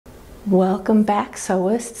Welcome back,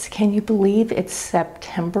 sewists. Can you believe it's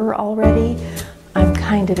September already? I'm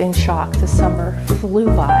kind of in shock. The summer flew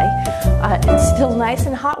by. It's still nice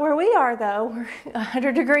and hot where we are though. We're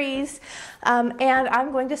 100 degrees. And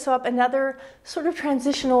I'm going to sew up another sort of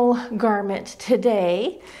transitional garment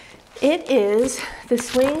today. It is the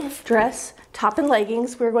swing dress top and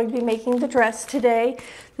leggings. We're going to be making the dress today.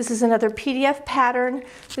 This is another PDF pattern.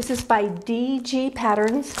 This is by DG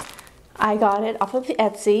Patterns. I got it off of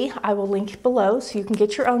Etsy. I will link below so you can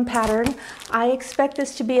get your own pattern. I expect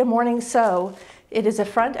this to be a morning sew. It is a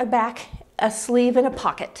front, a back, a sleeve, and a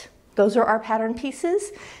pocket. Those are our pattern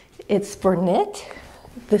pieces. It's Bernina.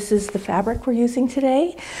 This is the fabric we're using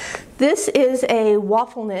today. This is a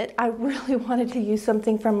waffle knit. I really wanted to use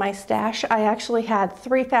something from my stash. I actually had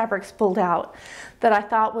 3 fabrics pulled out that I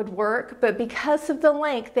thought would work, but because of the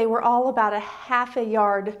length, they were all about a half a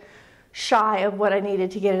yard shy of what I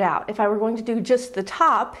needed to get it out. If I were going to do just the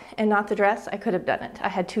top and not the dress, I could have done it. I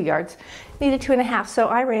had 2 yards, needed 2.5. So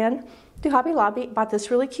I ran to Hobby Lobby, bought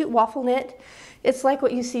this really cute waffle knit. It's like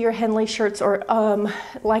what you see your Henley shirts or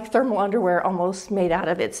like thermal underwear almost made out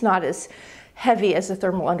of. It's not as heavy as the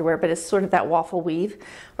thermal underwear, but it's sort of that waffle weave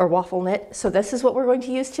or waffle knit. So this is what we're going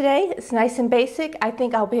to use today. It's nice and basic. I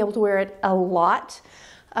think I'll be able to wear it a lot.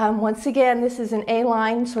 Once again, this is an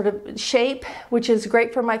A-line sort of shape, which is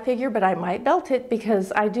great for my figure, but I might belt it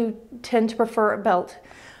because I do tend to prefer a belt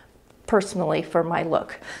personally for my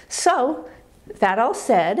look. So that all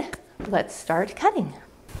said, let's start cutting.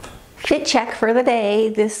 Fit check for the day.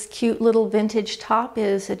 This cute little vintage top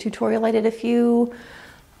is a tutorial I did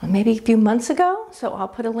maybe a few months ago. So I'll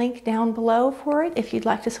put a link down below for it if you'd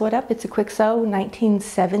like to sew it up. It's a quick sew,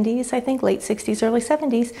 1970s, I think, late 60s, early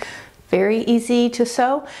 70s. Very easy to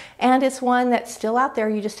sew, and it's one that's still out there.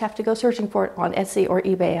 You just have to go searching for it on Etsy or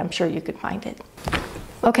eBay. I'm sure you could find it.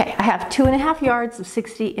 Okay, I have 2.5 yards of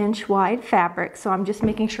 60-inch wide fabric, so I'm just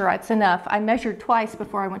making sure it's enough. I measured twice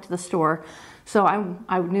before I went to the store, so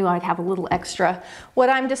I knew I'd have a little extra. What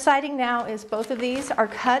I'm deciding now is both of these are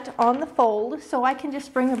cut on the fold, so I can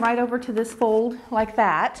just bring them right over to this fold like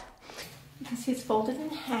that. You can see it's folded in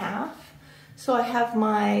half. So I have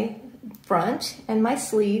my front and my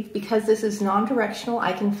sleeve. Because this is non-directional,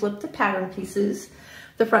 I can flip the pattern pieces.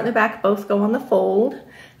 The front and the back both go on the fold.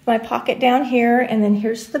 My pocket down here, and then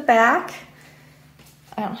here's the back.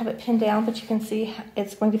 I don't have it pinned down, but you can see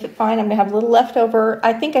it's going to fit fine. I'm gonna have a little leftover.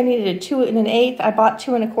 I think I needed a 2 1/8. I bought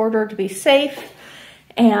 2 1/4 to be safe.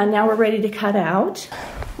 And now we're ready to cut out.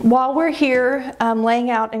 While we're here laying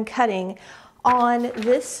out and cutting, on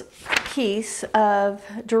this piece of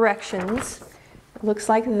directions, it looks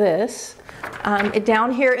like this.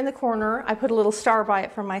 Down here in the corner, I put a little star by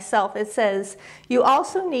it for myself. It says, you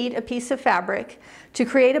also need a piece of fabric to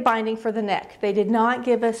create a binding for the neck. They did not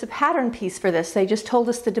give us a pattern piece for this. They just told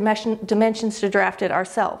us the dimensions to draft it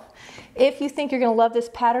ourselves. If you think you're going to love this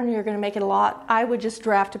pattern and you're going to make it a lot, I would just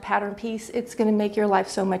draft a pattern piece. It's going to make your life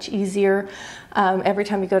so much easier every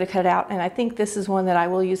time you go to cut it out. And I think this is one that I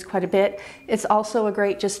will use quite a bit. It's also a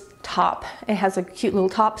great just top. It has a cute little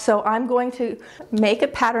top. So I'm going to make a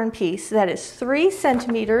pattern piece that is 3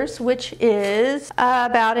 centimeters, which is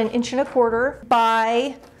about 1 1/4 inches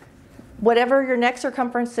by whatever your neck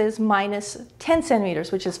circumference is minus 10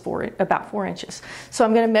 centimeters, which is about 4 inches. So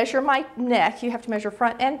I'm going to measure my neck. You have to measure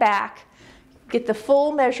front and back, get the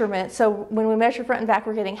full measurement. So when we measure front and back,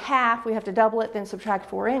 we're getting half. We have to double it, then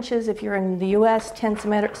subtract 4 inches if you're in the US, 10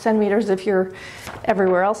 centimeters if you're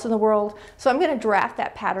everywhere else in the world. So I'm going to draft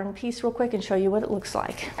that pattern piece real quick and show you what it looks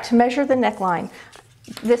like. To measure the neckline,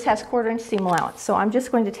 this has 1/4 inch seam allowance. So I'm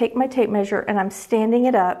just going to take my tape measure and I'm standing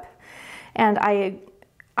it up, and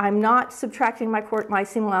I'm not subtracting my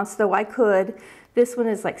seam allowance, though I could. This one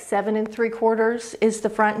is like 7 3/4 is the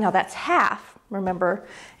front. Now that's half, remember.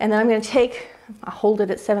 And then I'm going to I hold it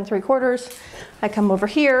at 7 3/4. I come over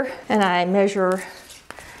here and I measure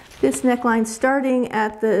this neckline starting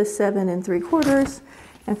at the 7 3/4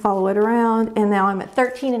 and follow it around. And now I'm at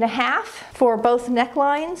 13.5 for both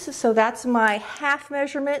necklines. So that's my half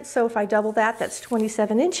measurement. So if I double that, that's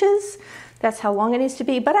 27 inches. That's how long it needs to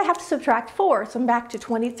be, but I have to subtract 4, so I'm back to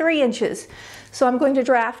 23 inches. So I'm going to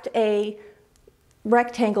draft a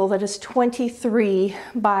rectangle that is 23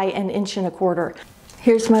 by 1 1/4 inches.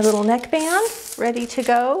 Here's my little neckband ready to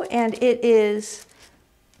go, and it is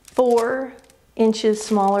 4 inches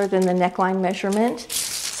smaller than the neckline measurement.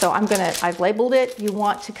 So I've labeled it. You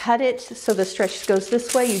want to cut it so the stretch goes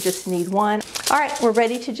this way. You just need 1. All right, we're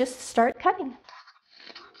ready to just start cutting.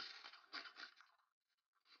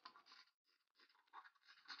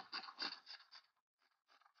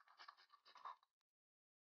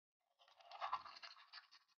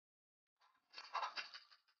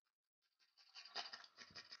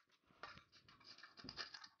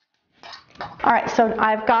 All right, so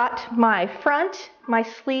I've got my front, my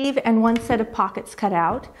sleeve, and one set of pockets cut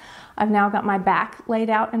out. I've now got my back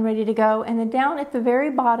laid out and ready to go. And then down at the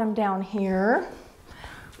very bottom down here,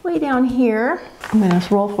 way down here, I'm gonna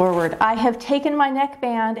roll forward. I have taken my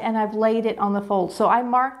neckband and I've laid it on the fold. So I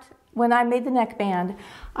marked, when I made the neckband,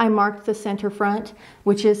 I marked the center front,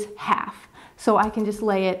 which is half. So I can just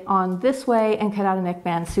lay it on this way and cut out a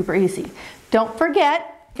neckband super easy. Don't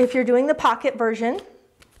forget, if you're doing the pocket version,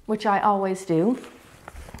 which I always do,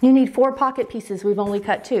 you need 4 pocket pieces. We've only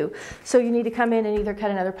cut 2. So you need to come in and either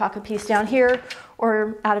cut another pocket piece down here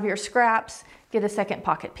or out of your scraps, get a second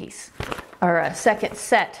pocket piece or a second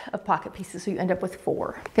set of pocket pieces. So you end up with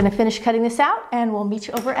 4. Gonna finish cutting this out and we'll meet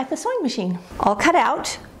you over at the sewing machine. All cut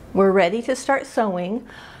out. We're ready to start sewing.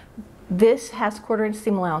 This has 1/4 inch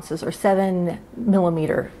seam allowances or 7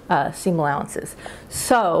 millimeter seam allowances.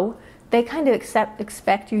 So they kind of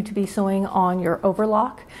expect you to be sewing on your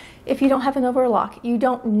overlock. If you don't have an overlock, you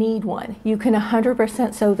don't need one. You can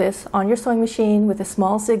 100% sew this on your sewing machine with a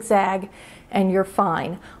small zigzag and you're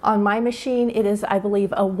fine. On my machine, it is, I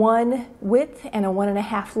believe, a 1 width and a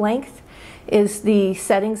 1.5 length is the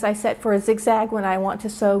settings I set for a zigzag when I want to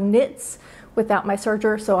sew knits without my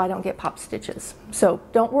serger so I don't get pop stitches. So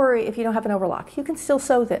don't worry if you don't have an overlock. You can still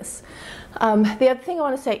sew this. The other thing I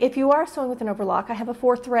want to say, if you are sewing with an overlock, I have a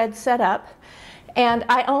 4-thread set up and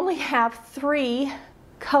I only have 3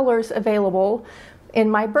 colors available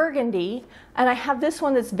in my burgundy, and I have this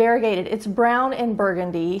one that's variegated. It's brown and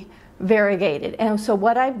burgundy variegated. And so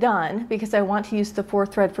what I've done, because I want to use the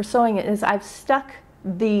 4-thread for sewing it, is I've stuck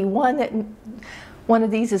the one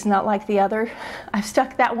of these is not like the other. I've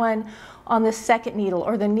stuck that one on the second needle,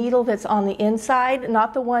 or the needle that's on the inside,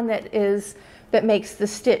 not the one that makes the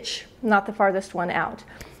stitch, not the farthest one out.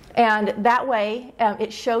 And that way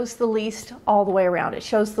it shows the least all the way around. It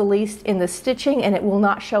shows the least in the stitching and it will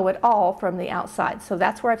not show it all from the outside. So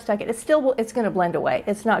that's where I've stuck it. It's going to blend away.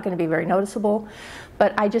 It's not going to be very noticeable,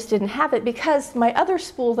 but I just didn't have it because my other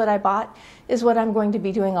spool that I bought is what I'm going to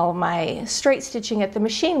be doing all of my straight stitching at the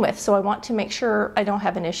machine with. So I want to make sure I don't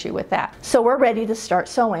have an issue with that. So we're ready to start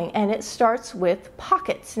sewing, and it starts with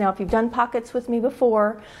pockets. Now, if you've done pockets with me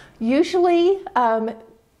before, usually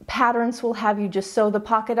patterns will have you just sew the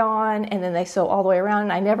pocket on and then they sew all the way around,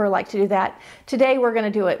 and I never like to do that. Today we're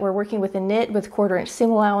going to do it. We're working with a knit with 1/4 inch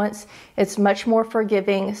seam allowance. It's much more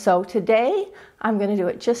forgiving. So today I'm going to do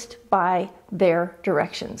it just by their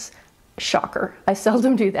directions. Shocker, I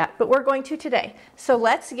seldom do that, but we're going to today. So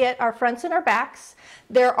let's get our fronts and our backs.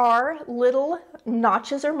 There are little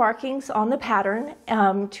notches or markings on the pattern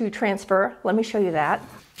to transfer. Let me show you that.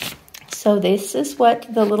 So this is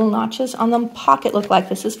what the little notches on the pocket look like.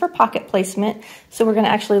 This is for pocket placement. So we're going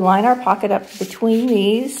to actually line our pocket up between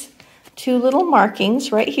these 2 little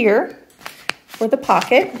markings right here for the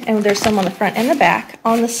pocket. And there's some on the front and the back.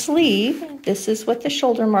 On the sleeve, this is what the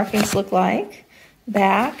shoulder markings look like.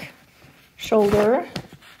 Back, shoulder,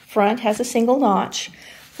 front has a single notch.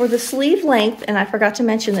 For the sleeve length, and I forgot to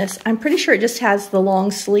mention this, I'm pretty sure it just has the long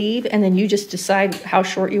sleeve and then you just decide how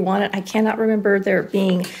short you want it. I cannot remember there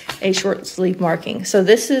being a short sleeve marking. So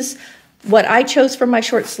this is what I chose for my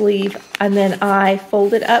short sleeve, and then I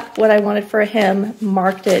folded up what I wanted for a hem,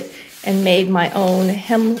 marked it, and made my own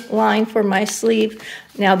hem line for my sleeve.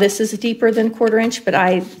 Now this is deeper than 1/4 inch, but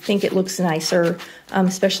I think it looks nicer,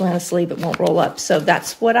 especially on a sleeve. It won't roll up. So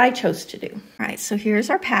that's what I chose to do. All right, so here's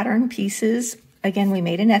our pattern pieces. Again, we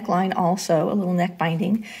made a neckline also, a little neck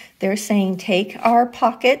binding. They're saying take our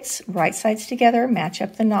pockets, right sides together, match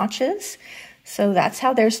up the notches. So that's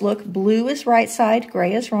how theirs look. Blue is right side,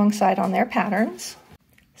 gray is wrong side on their patterns.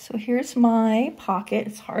 So here's my pocket.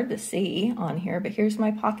 It's hard to see on here, but here's my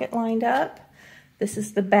pocket lined up. This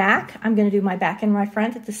is the back. I'm going to do my back and my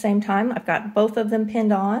front at the same time. I've got both of them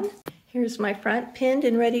pinned on. Here's my front pinned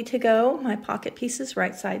and ready to go. My pocket pieces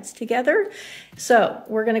right sides together. So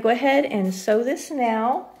we're going to go ahead and sew this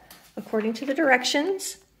now according to the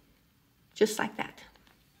directions, just like that.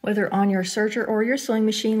 Whether on your serger or your sewing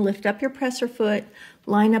machine, lift up your presser foot,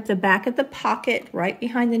 line up the back of the pocket right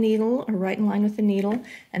behind the needle or right in line with the needle,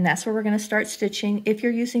 and that's where we're going to start stitching. If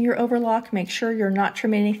you're using your overlock, make sure you're not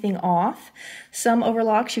trimming anything off. Some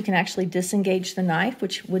overlocks you can actually disengage the knife,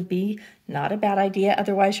 which would be not a bad idea.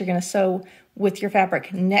 Otherwise, you're going to sew with your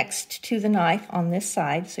fabric next to the knife on this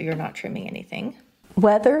side, so you're not trimming anything.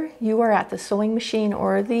 Whether you are at the sewing machine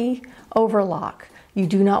or the overlock, you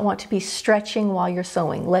do not want to be stretching while you're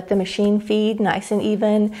sewing. Let the machine feed nice and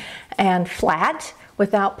even and flat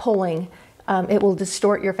without pulling. It will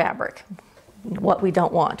distort your fabric, what we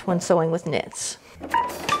don't want when sewing with knits.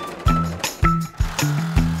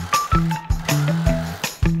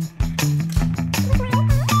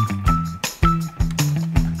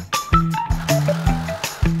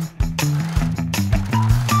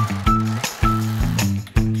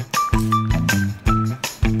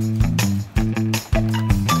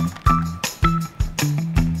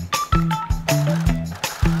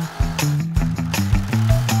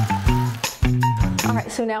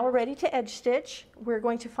 ready to edge stitch. We're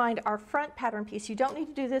going to find our front pattern piece. You don't need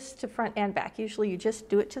to do this to front and back. Usually you just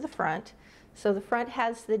do it to the front. So the front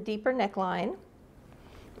has the deeper neckline,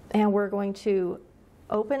 and we're going to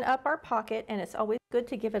open up our pocket, and it's always good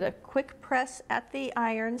to give it a quick press at the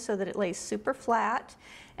iron so that it lays super flat,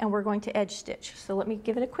 and we're going to edge stitch. So let me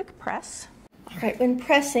give it a quick press. All right, when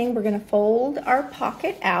pressing, we're going to fold our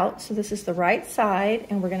pocket out. So this is the right side,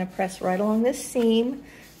 and we're going to press right along this seam.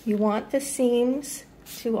 You want the seams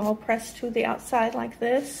to all press to the outside like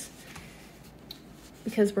this,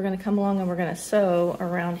 because we're going to come along and we're going to sew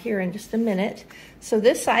around here in just a minute. So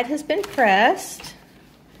this side has been pressed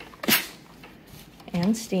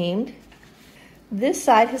and steamed. This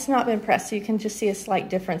side has not been pressed, so you can just see a slight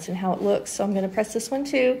difference in how it looks. So I'm going to press this one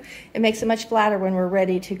too. It makes it much flatter when we're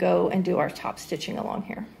ready to go and do our top stitching along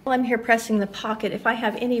here. While I'm here pressing the pocket, if I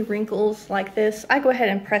have any wrinkles like this, I go ahead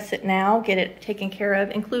and press it now, get it taken care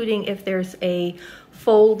of, including if there's a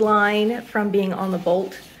fold line from being on the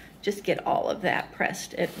bolt. Just get all of that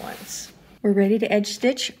pressed at once. We're ready to edge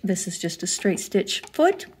stitch. This is just a straight stitch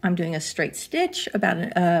foot. I'm doing a straight stitch, about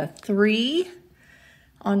a 3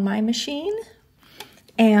 on my machine.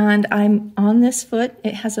 And I'm on this foot.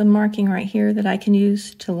 It has a marking right here that I can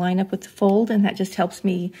use to line up with the fold, and that just helps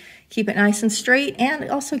me keep it nice and straight and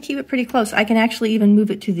also keep it pretty close. I can actually even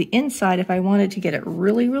move it to the inside if I wanted to get it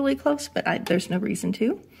really, really close, but there's no reason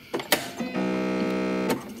to.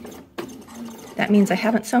 That means I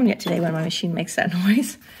haven't sewn yet today when my machine makes that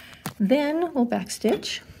noise. Then we'll back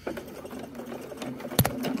stitch.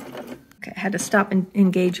 Okay, I had to stop and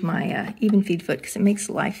engage my even feed foot because it makes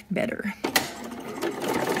life better.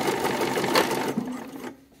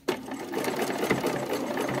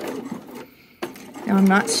 Now I'm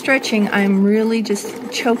not stretching, I'm really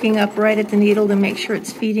just choking up right at the needle to make sure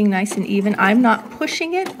it's feeding nice and even. I'm not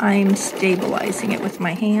pushing it, I'm stabilizing it with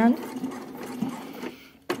my hand.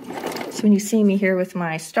 So when you see me here with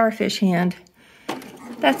my starfish hand,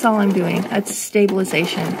 that's all I'm doing. That's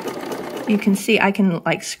stabilization. You can see I can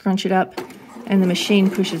like scrunch it up and the machine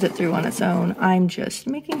pushes it through on its own. I'm just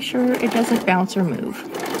making sure it doesn't bounce or move.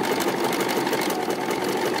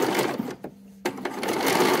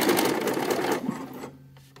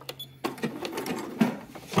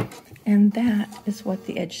 And that is what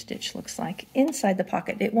the edge stitch looks like inside the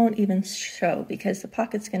pocket. It won't even show because the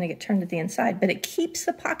pocket's going to get turned to the inside, but it keeps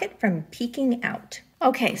the pocket from peeking out.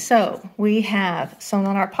 Okay, so we have sewn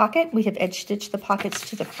on our pocket. We have edge stitched the pockets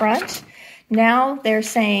to the front. Now they're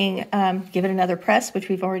saying give it another press, which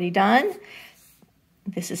we've already done.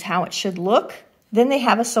 This is how it should look. Then they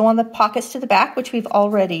have us sew on the pockets to the back, which we've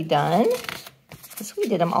already done because we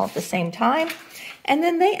did them all at the same time. And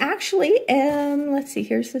then they actually, let's see,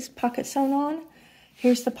 here's this pocket sewn on.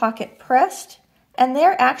 Here's the pocket pressed. And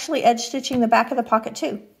they're actually edge stitching the back of the pocket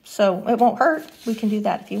too. So it won't hurt. We can do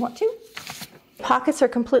that if you want to. Pockets are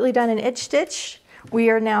completely done in edge stitch.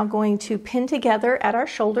 We are now going to pin together at our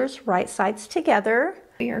shoulders, right sides together.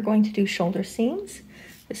 We are going to do shoulder seams.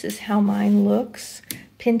 This is how mine looks,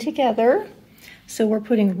 pinned together. So we're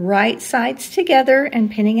putting right sides together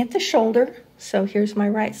and pinning at the shoulder. So here's my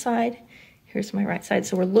right side. Here's my right side.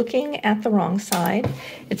 So we're looking at the wrong side.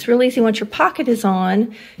 It's real easy. Once your pocket is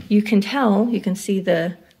on, you can tell, you can see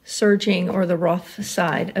the serging or the rough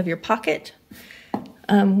side of your pocket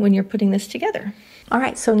when you're putting this together. All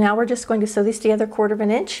right, so now we're just going to sew these together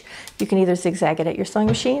 1/4 inch. You can either zigzag it at your sewing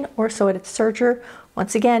machine or sew it at the serger.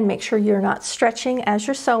 Once again, make sure you're not stretching as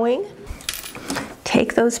you're sewing.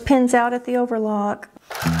 Take those pins out at the overlock.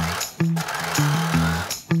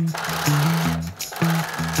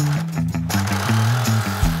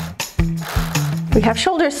 We have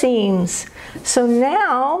shoulder seams. So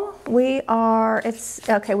now we're going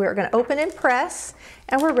to open and press,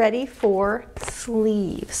 and we're ready for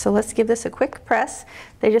sleeve. So let's give this a quick press.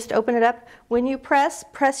 They just open it up. When you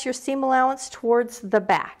press your seam allowance towards the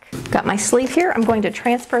back. Got my sleeve here. I'm going to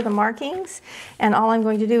transfer the markings, and all I'm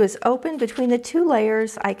going to do is open between the 2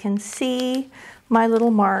 layers. I can see my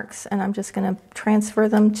little marks, and I'm just going to transfer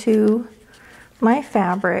them to my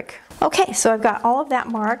fabric. Okay, so I've got all of that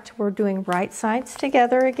marked. We're doing right sides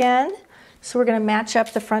together again. So we're going to match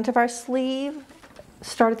up the front of our sleeve.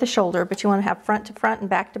 Start at the shoulder, but you want to have front to front and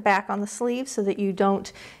back to back on the sleeve so that you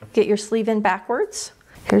don't get your sleeve in backwards.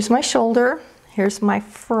 Here's my shoulder. Here's my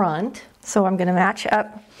front. So I'm going to match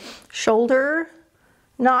up shoulder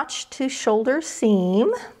notch to shoulder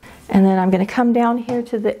seam. And then I'm going to come down here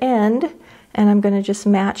to the end, and I'm going to just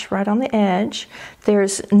match right on the edge.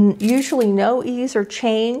 There's usually no ease or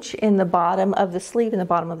change in the bottom of the sleeve and the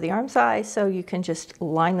bottom of the arm size, so you can just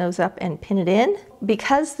line those up and pin it in.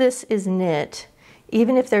 Because this is knit,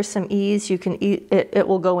 even if there's some ease, it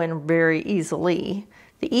will go in very easily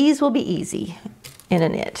The ease will be easy in a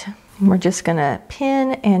knit. We're just gonna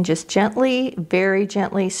pin and just gently, very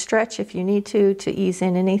gently stretch if you need to ease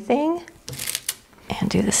in anything. And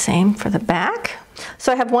do the same for the back.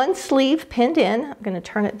 So I have one sleeve pinned in. I'm gonna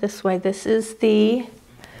turn it this way. This is the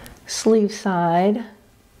sleeve side.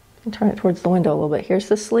 And turn it towards the window a little bit. Here's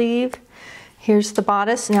the sleeve. Here's the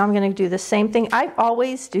bodice. Now I'm going to do the same thing. I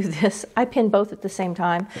always do this. I pin both at the same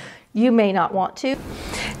time. You may not want to.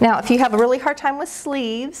 Now, if you have a really hard time with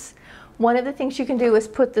sleeves, one of the things you can do is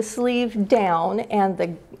put the sleeve down and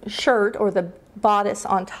the shirt or the bodice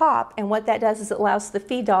on top. And what that does is it allows the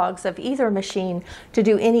feed dogs of either machine to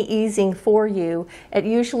do any easing for you. It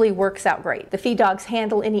usually works out great. The feed dogs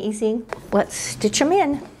handle any easing. Let's stitch them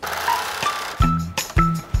in.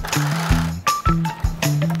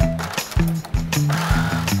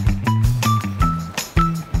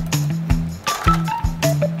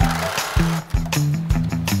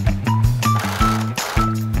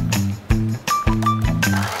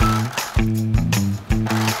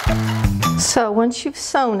 So once you've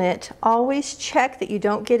sewn it, always check that you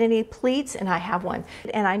don't get any pleats, and I have one.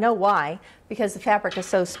 And I know why, because the fabric is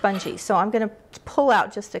so spongy. So I'm going to pull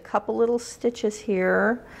out just a couple little stitches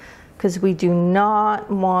here, because we do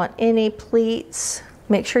not want any pleats.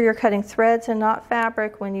 Make sure you're cutting threads and not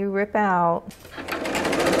fabric when you rip out.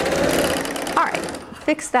 All right,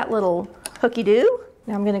 fix that little hooky-doo.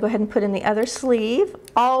 Now I'm going to go ahead and put in the other sleeve.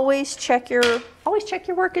 Always check your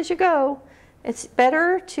work as you go. It's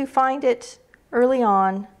better to find it early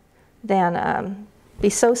on than be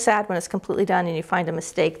so sad when it's completely done and you find a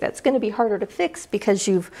mistake. That's going to be harder to fix because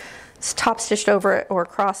you've top stitched over it or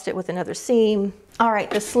crossed it with another seam. All right,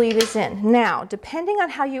 the sleeve is in. Now, depending on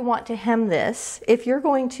how you want to hem this, if you're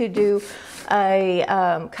going to do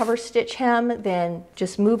a cover stitch hem, then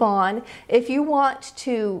just move on. If you want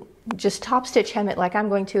to just top stitch hem it like I'm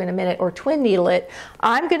going to in a minute, or twin needle it,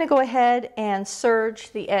 I'm going to go ahead and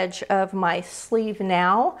serge the edge of my sleeve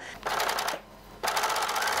now.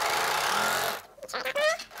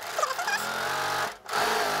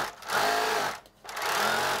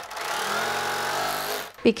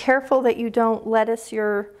 Be careful that you don't lettuce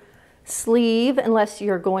your sleeve unless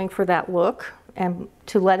you're going for that look. And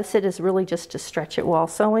to lettuce it is really just to stretch it while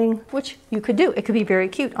sewing, which you could do. It could be very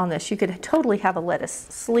cute on this. You could totally have a lettuce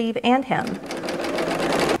sleeve and hem.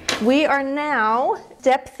 We are now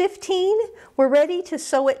step 15. We're ready to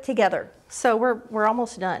sew it together. So we're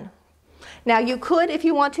almost done. Now you could, if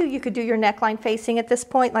you want to, you could do your neckline facing at this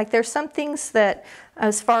point. Like there's some things that,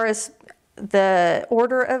 as far as the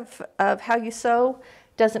order of how you sew,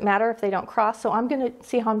 doesn't matter if they don't cross. So I'm going to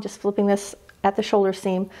see how I'm just flipping this at the shoulder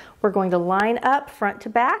seam. We're going to line up front to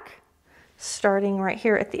back, starting right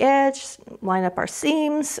here at the edge, line up our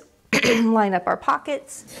seams, line up our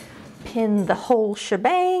pockets, pin the whole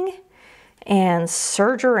shebang, and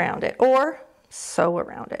serge around it or sew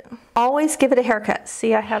around it. Always give it a haircut.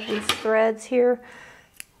 See, I have these threads here.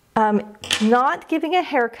 Not giving a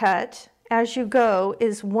haircut as you go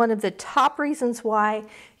is one of the top reasons why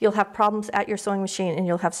you'll have problems at your sewing machine and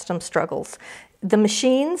you'll have some struggles. The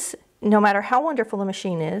machines, no matter how wonderful the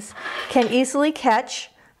machine is, can easily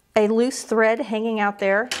catch a loose thread hanging out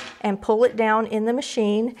there and pull it down in the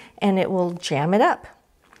machine and it will jam it up.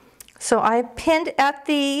 So I pinned at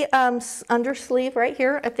the under sleeve right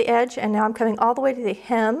here at the edge, and now I'm coming all the way to the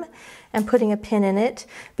hem and putting a pin in it.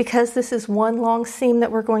 Because this is one long seam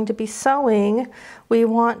that we're going to be sewing, we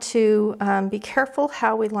want to be careful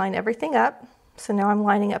how we line everything up. So now I'm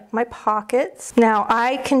lining up my pockets. Now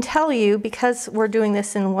I can tell you, because we're doing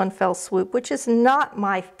this in one fell swoop, which is not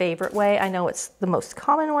my favorite way. I know it's the most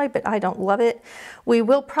common way, but I don't love it. We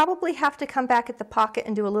will probably have to come back at the pocket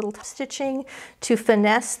and do a little stitching to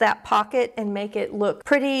finesse that pocket and make it look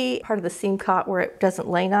pretty, part of the seam caught where it doesn't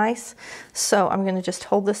lay nice. So I'm going to just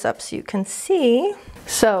hold this up so you can see.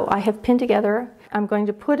 So I have pinned together. I'm going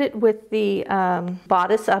to put it with the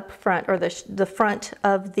bodice up front, or the front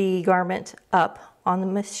of the garment up on the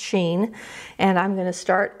machine. And I'm going to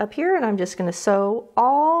start up here, and I'm just going to sew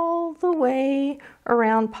all the way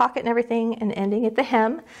around pocket and everything and ending at the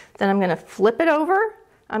hem. Then I'm going to flip it over.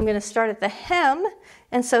 I'm going to start at the hem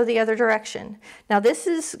and sew the other direction. Now this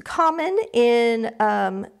is common in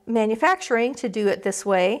manufacturing to do it this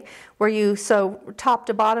way, where you sew top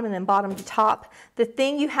to bottom and then bottom to top. The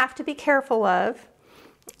thing you have to be careful of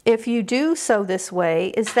if you do sew this way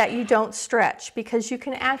is that you don't stretch, because you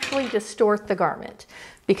can actually distort the garment.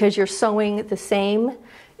 Because you're sewing the same,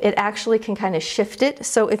 it actually can kind of shift it.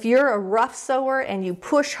 So if you're a rough sewer and you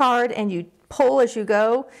push hard and you pull as you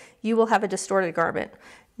go, you will have a distorted garment.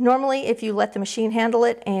 Normally, if you let the machine handle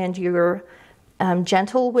it and you're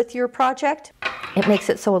gentle with your project, It makes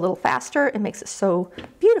it sew a little faster, it makes it sew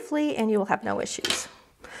beautifully, and you will have no issues.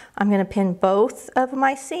 I'm going to pin both of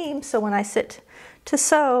my seams so when I sit to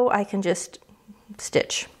sew, I can just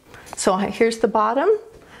stitch. So here's the bottom.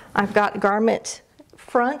 I've got garment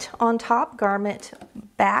front on top, garment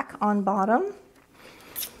back on bottom,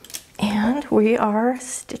 and we are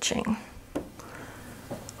stitching.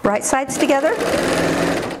 Right sides together.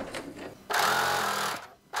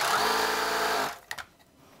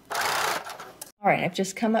 All right, I've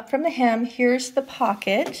just come up from the hem. Here's the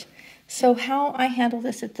pocket. So how I handle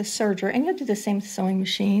this at the serger, and you'll do the same with the sewing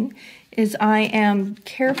machine, is I am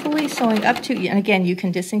carefully sewing up to, and again, you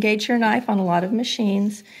can disengage your knife on a lot of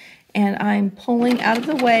machines, and I'm pulling out of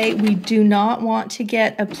the way. We do not want to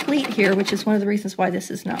get a pleat here, which is one of the reasons why this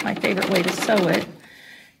is not my favorite way to sew it.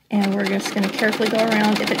 And we're just going to carefully go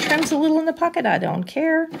around. If it trims a little in the pocket, I don't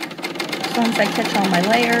care, as long as I catch all my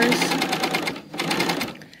layers.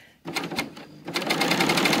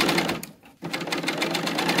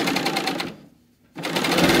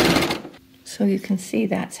 So you can see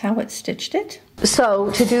that's how it stitched it.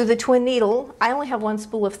 So to do the twin needle, I only have one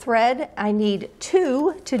spool of thread. I need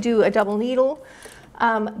 2 to do a double needle.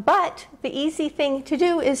 But the easy thing to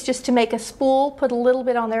do is just to make a spool, put a little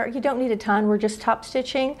bit on there. You don't need a ton, we're just top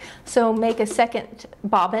stitching. So make a second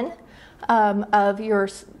bobbin of your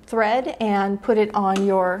thread and put it on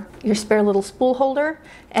your spare little spool holder,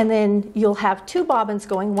 and then you'll have 2 bobbins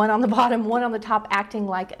going, one on the bottom, one on the top, acting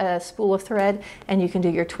like a spool of thread, and you can do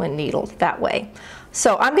your twin needle that way.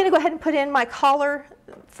 So I'm going to go ahead and put in my collar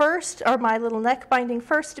first, or my little neck binding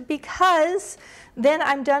first, because then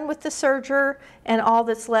I'm done with the serger and all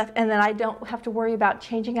that's left, and then I don't have to worry about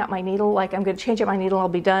changing out my needle. Like, I'm going to change out my needle, I'll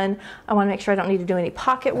be done. I want to make sure I don't need to do any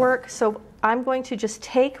pocket work. So I'm going to just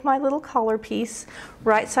take my little collar piece,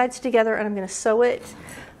 right sides together, and I'm going to sew it.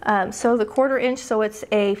 Sew the 1/4 inch so it's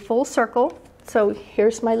a full circle. So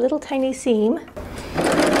here's my little tiny seam.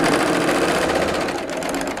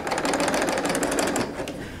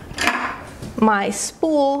 My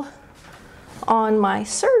spool on my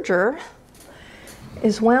serger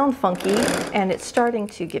is wound funky, and it's starting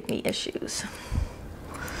to give me issues.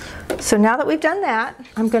 So now that we've done that,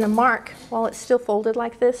 I'm going to mark, while it's still folded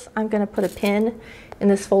like this, I'm going to put a pin in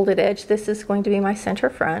this folded edge. This is going to be my center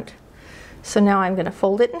front. So now I'm going to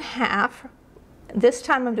fold it in half. This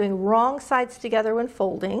time I'm doing wrong sides together when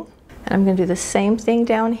folding. And I'm going to do the same thing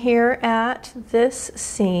down here at this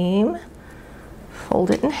seam. Fold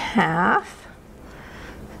it in half.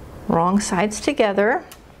 Wrong sides together.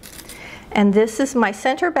 And this is my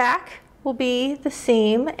center back will be the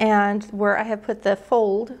seam, and where I have put the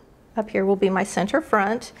fold up here will be my center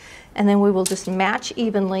front, and then we will just match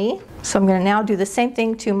evenly. So I'm going to now do the same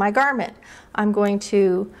thing to my garment. I'm going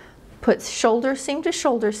to put shoulder seam to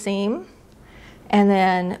shoulder seam, and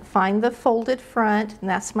then find the folded front, and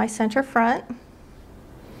that's my center front.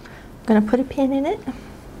 I'm going to put a pin in it,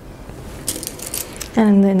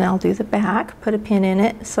 and then I'll do the back, put a pin in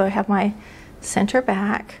it, so I have my center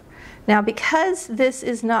back. Now, because this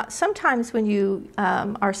is not, sometimes when you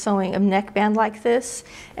are sewing a neckband like this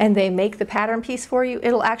and they make the pattern piece for you,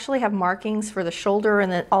 it'll actually have markings for the shoulder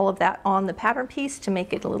and then all of that on the pattern piece to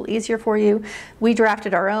make it a little easier for you. We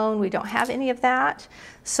drafted our own, we don't have any of that.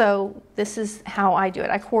 So this is how I do it,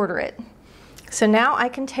 I 1/4 it. So now I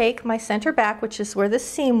can take my center back, which is where the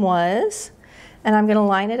seam was, and I'm going to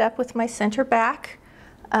line it up with my center back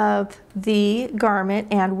of the garment,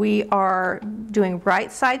 and we are doing right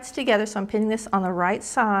sides together, so I'm pinning this on the right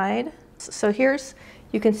side. So here's,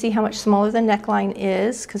 you can see how much smaller the neckline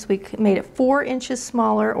is because we made it 4 inches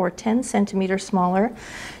smaller or 10 centimeters smaller.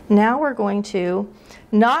 Now we're going to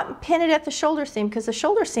not pin it at the shoulder seam because the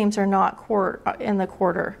shoulder seams are not in the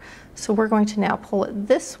 1/4. So we're going to now pull it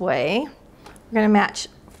this way. We're going to match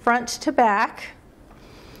front to back,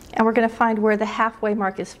 and we're going to find where the halfway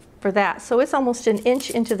mark is for that. So it's almost 1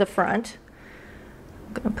 inch into the front.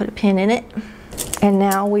 I'm going to put a pin in it, and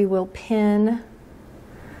now we will pin,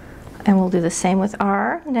 and we'll do the same with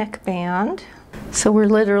our neckband. So we're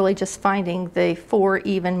literally just finding the 4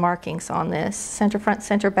 even markings on this, center front,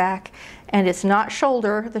 center back, and it's not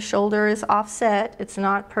shoulder. The shoulder is offset. It's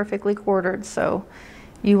not perfectly 1/4, so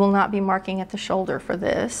you will not be marking at the shoulder for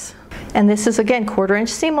this. And this is, again, 1/4 inch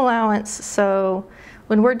seam allowance, so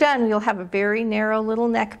when we're done, you'll have a very narrow little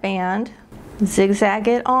neckband. Zigzag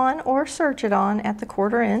it on or serge it on at the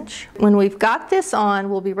 1/4 inch. When we've got this on,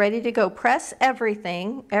 we'll be ready to go press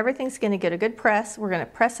everything. Everything's going to get a good press. We're going to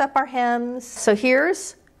press up our hems. So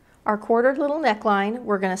here's our 1/4 little neckline.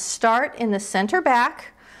 We're going to start in the center back,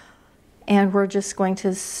 and we're just going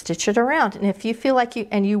to stitch it around. And if you feel like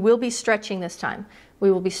you will be stretching this time,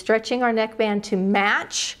 we will be stretching our neckband to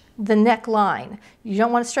match the neckline. You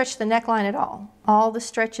don't want to stretch the neckline at all. All the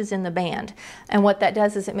stretch is in the band. And what that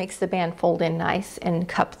does is it makes the band fold in nice and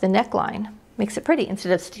cup the neckline. Makes it pretty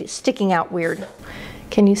instead of sticking out weird.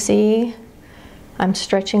 Can you see? I'm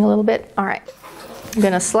stretching a little bit. All right. I'm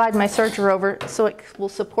going to slide my serger over so it will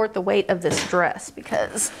support the weight of this dress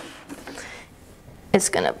because it's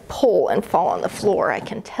going to pull and fall on the floor. I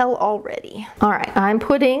can tell already. All right, I'm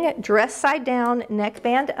putting dress side down,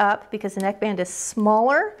 neckband up because the neckband is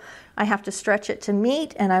smaller. I have to stretch it to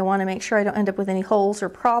meet, and I want to make sure I don't end up with any holes or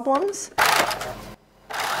problems.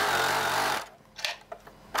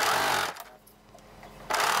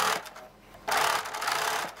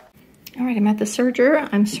 All right, I'm at the serger.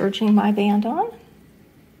 I'm serging my band on.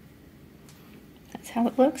 That's how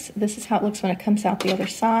it looks. This is how it looks when it comes out the other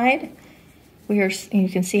side. You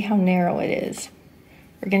can see how narrow it is.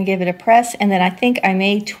 We're going to give it a press, and then I think I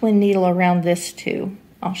may twin needle around this too.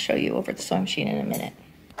 I'll show you over the sewing machine in a minute.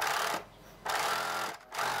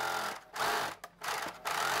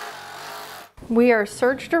 We are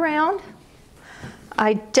serged around.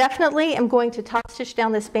 I definitely am going to top stitch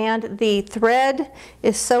down this band. The thread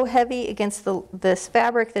is so heavy against this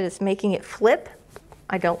fabric that it's making it flip.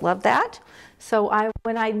 I don't love that. So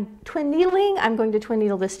when I'm twin needling, I'm going to twin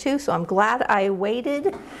needle this too. So I'm glad I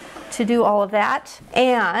waited to do all of that.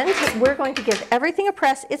 And we're going to give everything a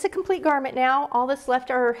press. It's a complete garment now. All that's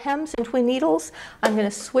left are hems and twin needles. I'm going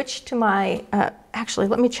to switch to my, actually,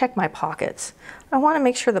 let me check my pockets. I want to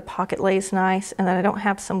make sure the pocket lays nice and that I don't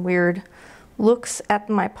have some weird looks at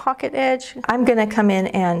my pocket edge. I'm going to come in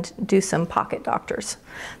and do some pocket doctors.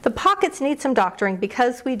 The pockets need some doctoring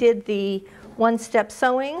because we did the one-step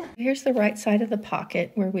sewing. Here's the right side of the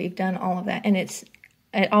pocket where we've done all of that, and it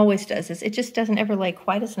always does this. It just doesn't ever lay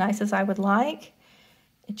quite as nice as I would like.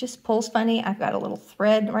 It just pulls funny. I've got a little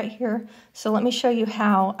thread right here. So let me show you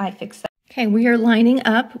how I fix that. Okay, we are lining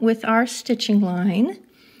up with our stitching line.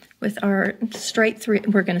 With our straight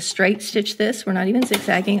thread, we're going to straight stitch this. We're not even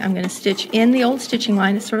zigzagging. I'm going to stitch in the old stitching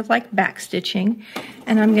line. It's sort of like back stitching.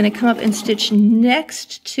 And I'm going to come up and stitch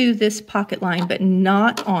next to this pocket line, but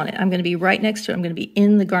not on it. I'm going to be right next to it. I'm going to be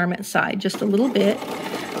in the garment side just a little bit,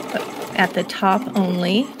 but at the top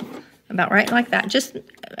only, about right like that, just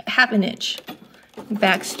half an inch.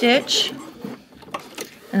 Back stitch.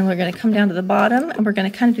 And we're going to come down to the bottom, and we're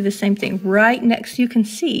going to kind of do the same thing right next. You can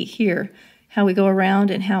see here how we go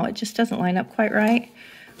around and how it just doesn't line up quite right.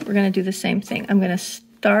 We're going to do the same thing. I'm going to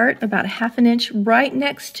start about a half an inch right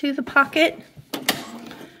next to the pocket.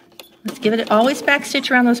 Let's give it, always back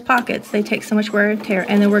stitch around those pockets. They take so much wear and tear.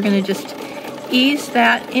 And then we're going to just ease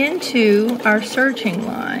that into our serging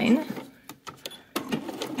line.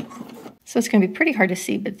 So it's going to be pretty hard to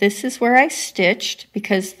see, but this is where I stitched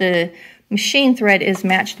because the machine thread is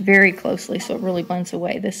matched very closely, so it really blends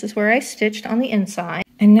away. This is where I stitched on the inside.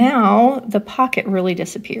 And now the pocket really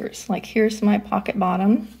disappears. Like here's my pocket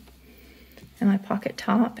bottom and my pocket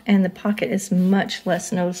top, and the pocket is much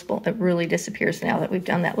less noticeable. It really disappears now that we've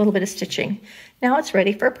done that little bit of stitching. Now it's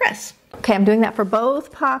ready for a press. Okay, I'm doing that for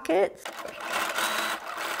both pockets.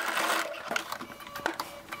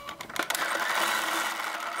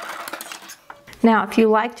 Now, if you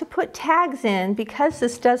like to put tags in, because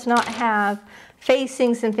this does not have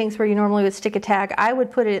facings and things where you normally would stick a tag, I would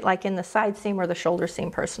put it like in the side seam or the shoulder seam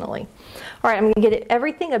personally. All right, I'm going to get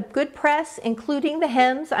everything a good press, including the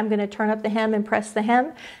hems. I'm going to turn up the hem and press the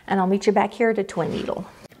hem, and I'll meet you back here to twin needle.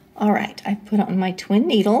 All right, I put on my twin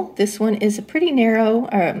needle. This one is a pretty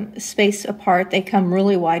narrow space apart. They come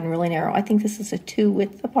really wide and really narrow. I think this is a 2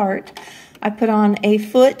 width apart. I put on a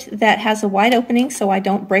foot that has a wide opening so I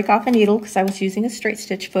don't break off a needle because I was using a straight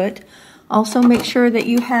stitch foot. Also make sure that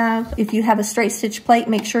you have, if you have a straight stitch plate,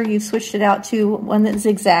 make sure you've switched it out to one that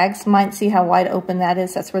zigzags. Might see how wide open that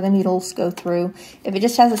is. That's where the needles go through. If it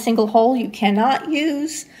just has a single hole, you cannot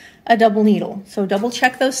use a double needle. So double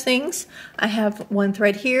check those things. I have one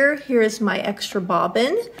thread here. Here is my extra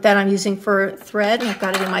bobbin that I'm using for thread. I've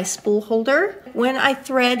got it in my spool holder. When I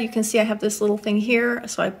thread, you can see I have this little thing here.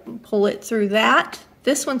 So I pull it through that.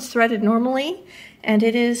 This one's threaded normally, and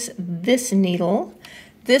it is this needle.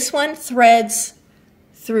 This one threads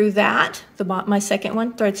through that. My second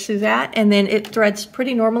one threads through that, and then it threads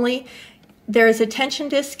pretty normally. There is a tension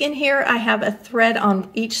disc in here. I have a thread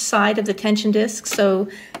on each side of the tension disc, so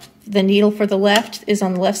the needle for the left is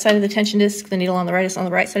on the left side of the tension disc. The needle on the right is on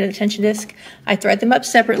the right side of the tension disc. I thread them up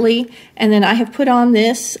separately, and then I have put on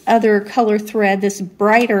this other color thread, this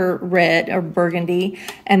brighter red or burgundy,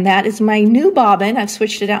 and that is my new bobbin. I've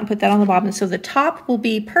switched it out and put that on the bobbin, so the top will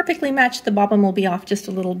be perfectly matched. The bobbin will be off just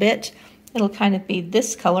a little bit. It'll kind of be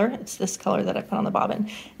this color. It's this color that I put on the bobbin,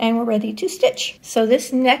 and we're ready to stitch. So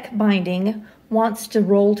this neck binding wants to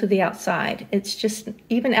roll to the outside. It's just,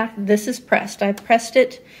 even after this is pressed, I've pressed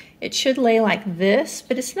it, it should lay like this,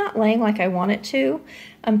 but it's not laying like I want it to.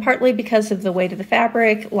 Partly because of the weight of the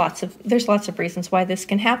fabric. There's lots of reasons why this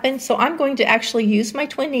can happen. So I'm going to actually use my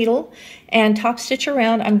twin needle and top stitch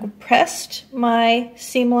around. I'm pressed my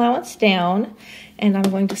seam allowance down, and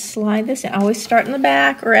I'm going to slide this in. I always start in the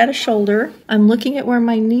back or at a shoulder. I'm looking at where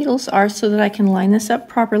my needles are so that I can line this up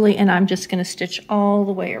properly, and I'm just going to stitch all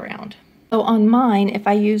the way around. So on mine, if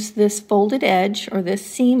I use this folded edge or this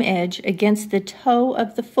seam edge against the toe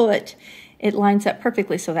of the foot, it lines up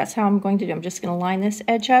perfectly. So that's how I'm going to do. I'm just going to line this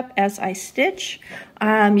edge up as I stitch.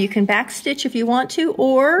 You can back stitch if you want to,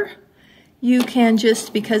 or you can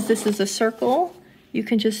just, because this is a circle, you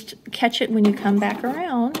can just catch it when you come back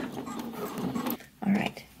around. All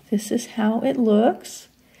right, this is how it looks.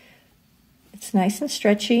 It's nice and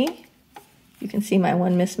stretchy. You can see my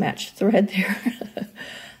one mismatched thread there.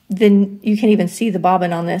 Then you can even see the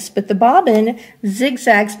bobbin on this, but the bobbin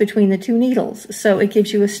zigzags between the two needles, so it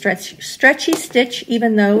gives you a stretchy stitch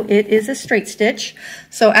even though it is a straight stitch.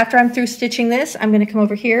 So after I'm through stitching this, I'm going to come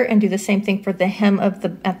over here and do the same thing for the hem of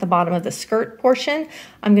at the bottom of the skirt portion.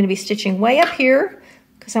 I'm going to be stitching way up here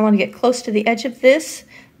because I want to get close to the edge of this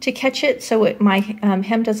to catch it so my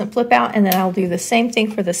hem doesn't flip out, and then I'll do the same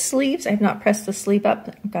thing for the sleeves. I have not pressed the sleeve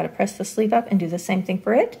up. I've got to press the sleeve up and do the same thing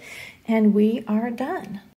for it, and we are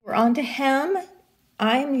done. We're on to hem.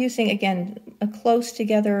 I'm using, again, a close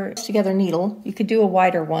together needle. You could do a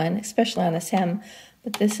wider one, especially on this hem,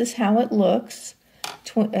 but this is how it looks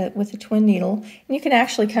with a twin needle. And you can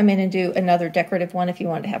actually come in and do another decorative one if you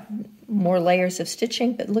want to have more layers of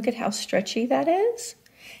stitching, but look at how stretchy that is.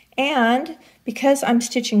 And because I'm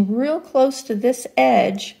stitching real close to this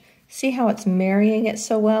edge, see how it's marrying it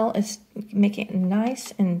so well? It's making it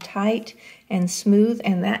nice and tight and smooth,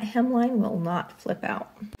 and that hemline will not flip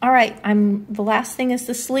out. All right, the last thing is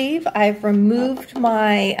the sleeve. I've removed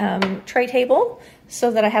my tray table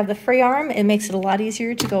so that I have the free arm. It makes it a lot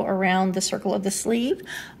easier to go around the circle of the sleeve.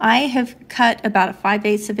 I have cut about a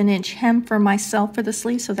 5/8 of an inch hem for myself for the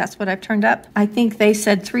sleeve, so that's what I've turned up. I think they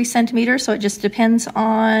said 3 centimeters, so it just depends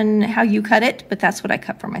on how you cut it, but that's what I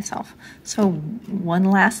cut for myself. So one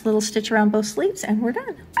last little stitch around both sleeves and we're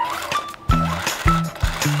done.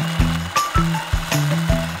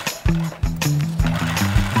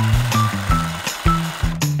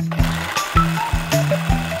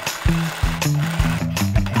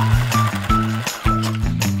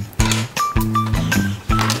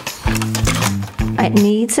 It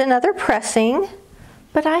needs another pressing,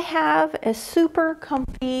 but I have a super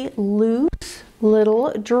comfy, loose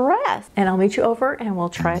little dress. And I'll meet you over and we'll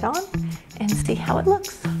try it on and see how it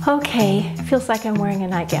looks. Okay, feels like I'm wearing a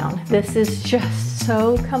nightgown. This is just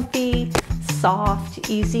so comfy, soft,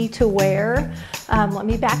 easy to wear. Let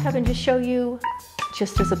me back up and just show you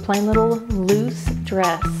just as a plain little loose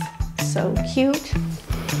dress. So cute.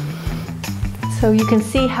 So you can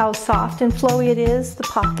see how soft and flowy it is, the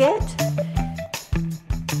pocket.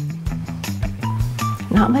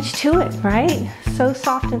 Not much to it, right? So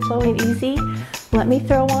soft and flowy and easy. Let me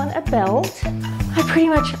throw on a belt. I pretty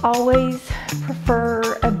much always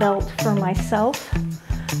prefer a belt for myself.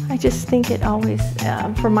 I just think it always,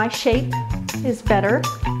 for my shape, is better.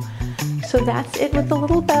 So that's it with the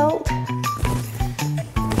little belt.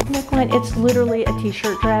 Neckline, it's literally a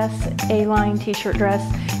t-shirt dress, A-line t-shirt dress.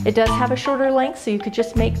 It does have a shorter length, so you could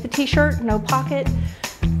just make the t-shirt, no pocket.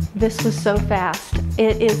 This was so fast.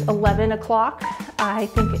 It is 11 o'clock. I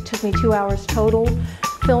think it took me 2 hours total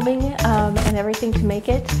filming and everything to make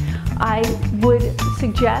it. I would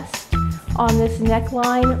suggest on this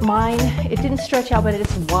neckline, mine, it didn't stretch out, but it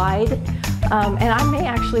is wide. And I may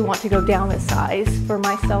actually want to go down a size for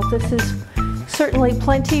myself. This is certainly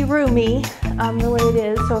plenty roomy the way it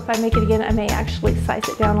is. So if I make it again, I may actually size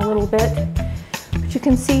it down a little bit. But you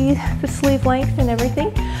can see the sleeve length and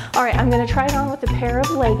everything. All right, I'm gonna try it on with a pair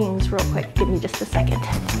of leggings real quick. Give me just a second.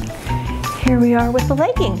 Here we are with the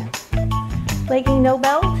legging. Legging, no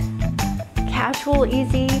belt, casual,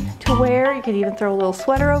 easy to wear. You could even throw a little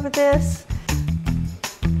sweater over this.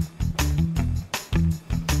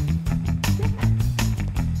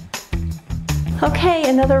 Okay,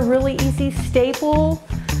 another really easy staple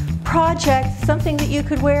project, something that you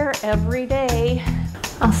could wear every day.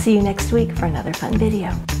 I'll see you next week for another fun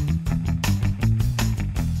video.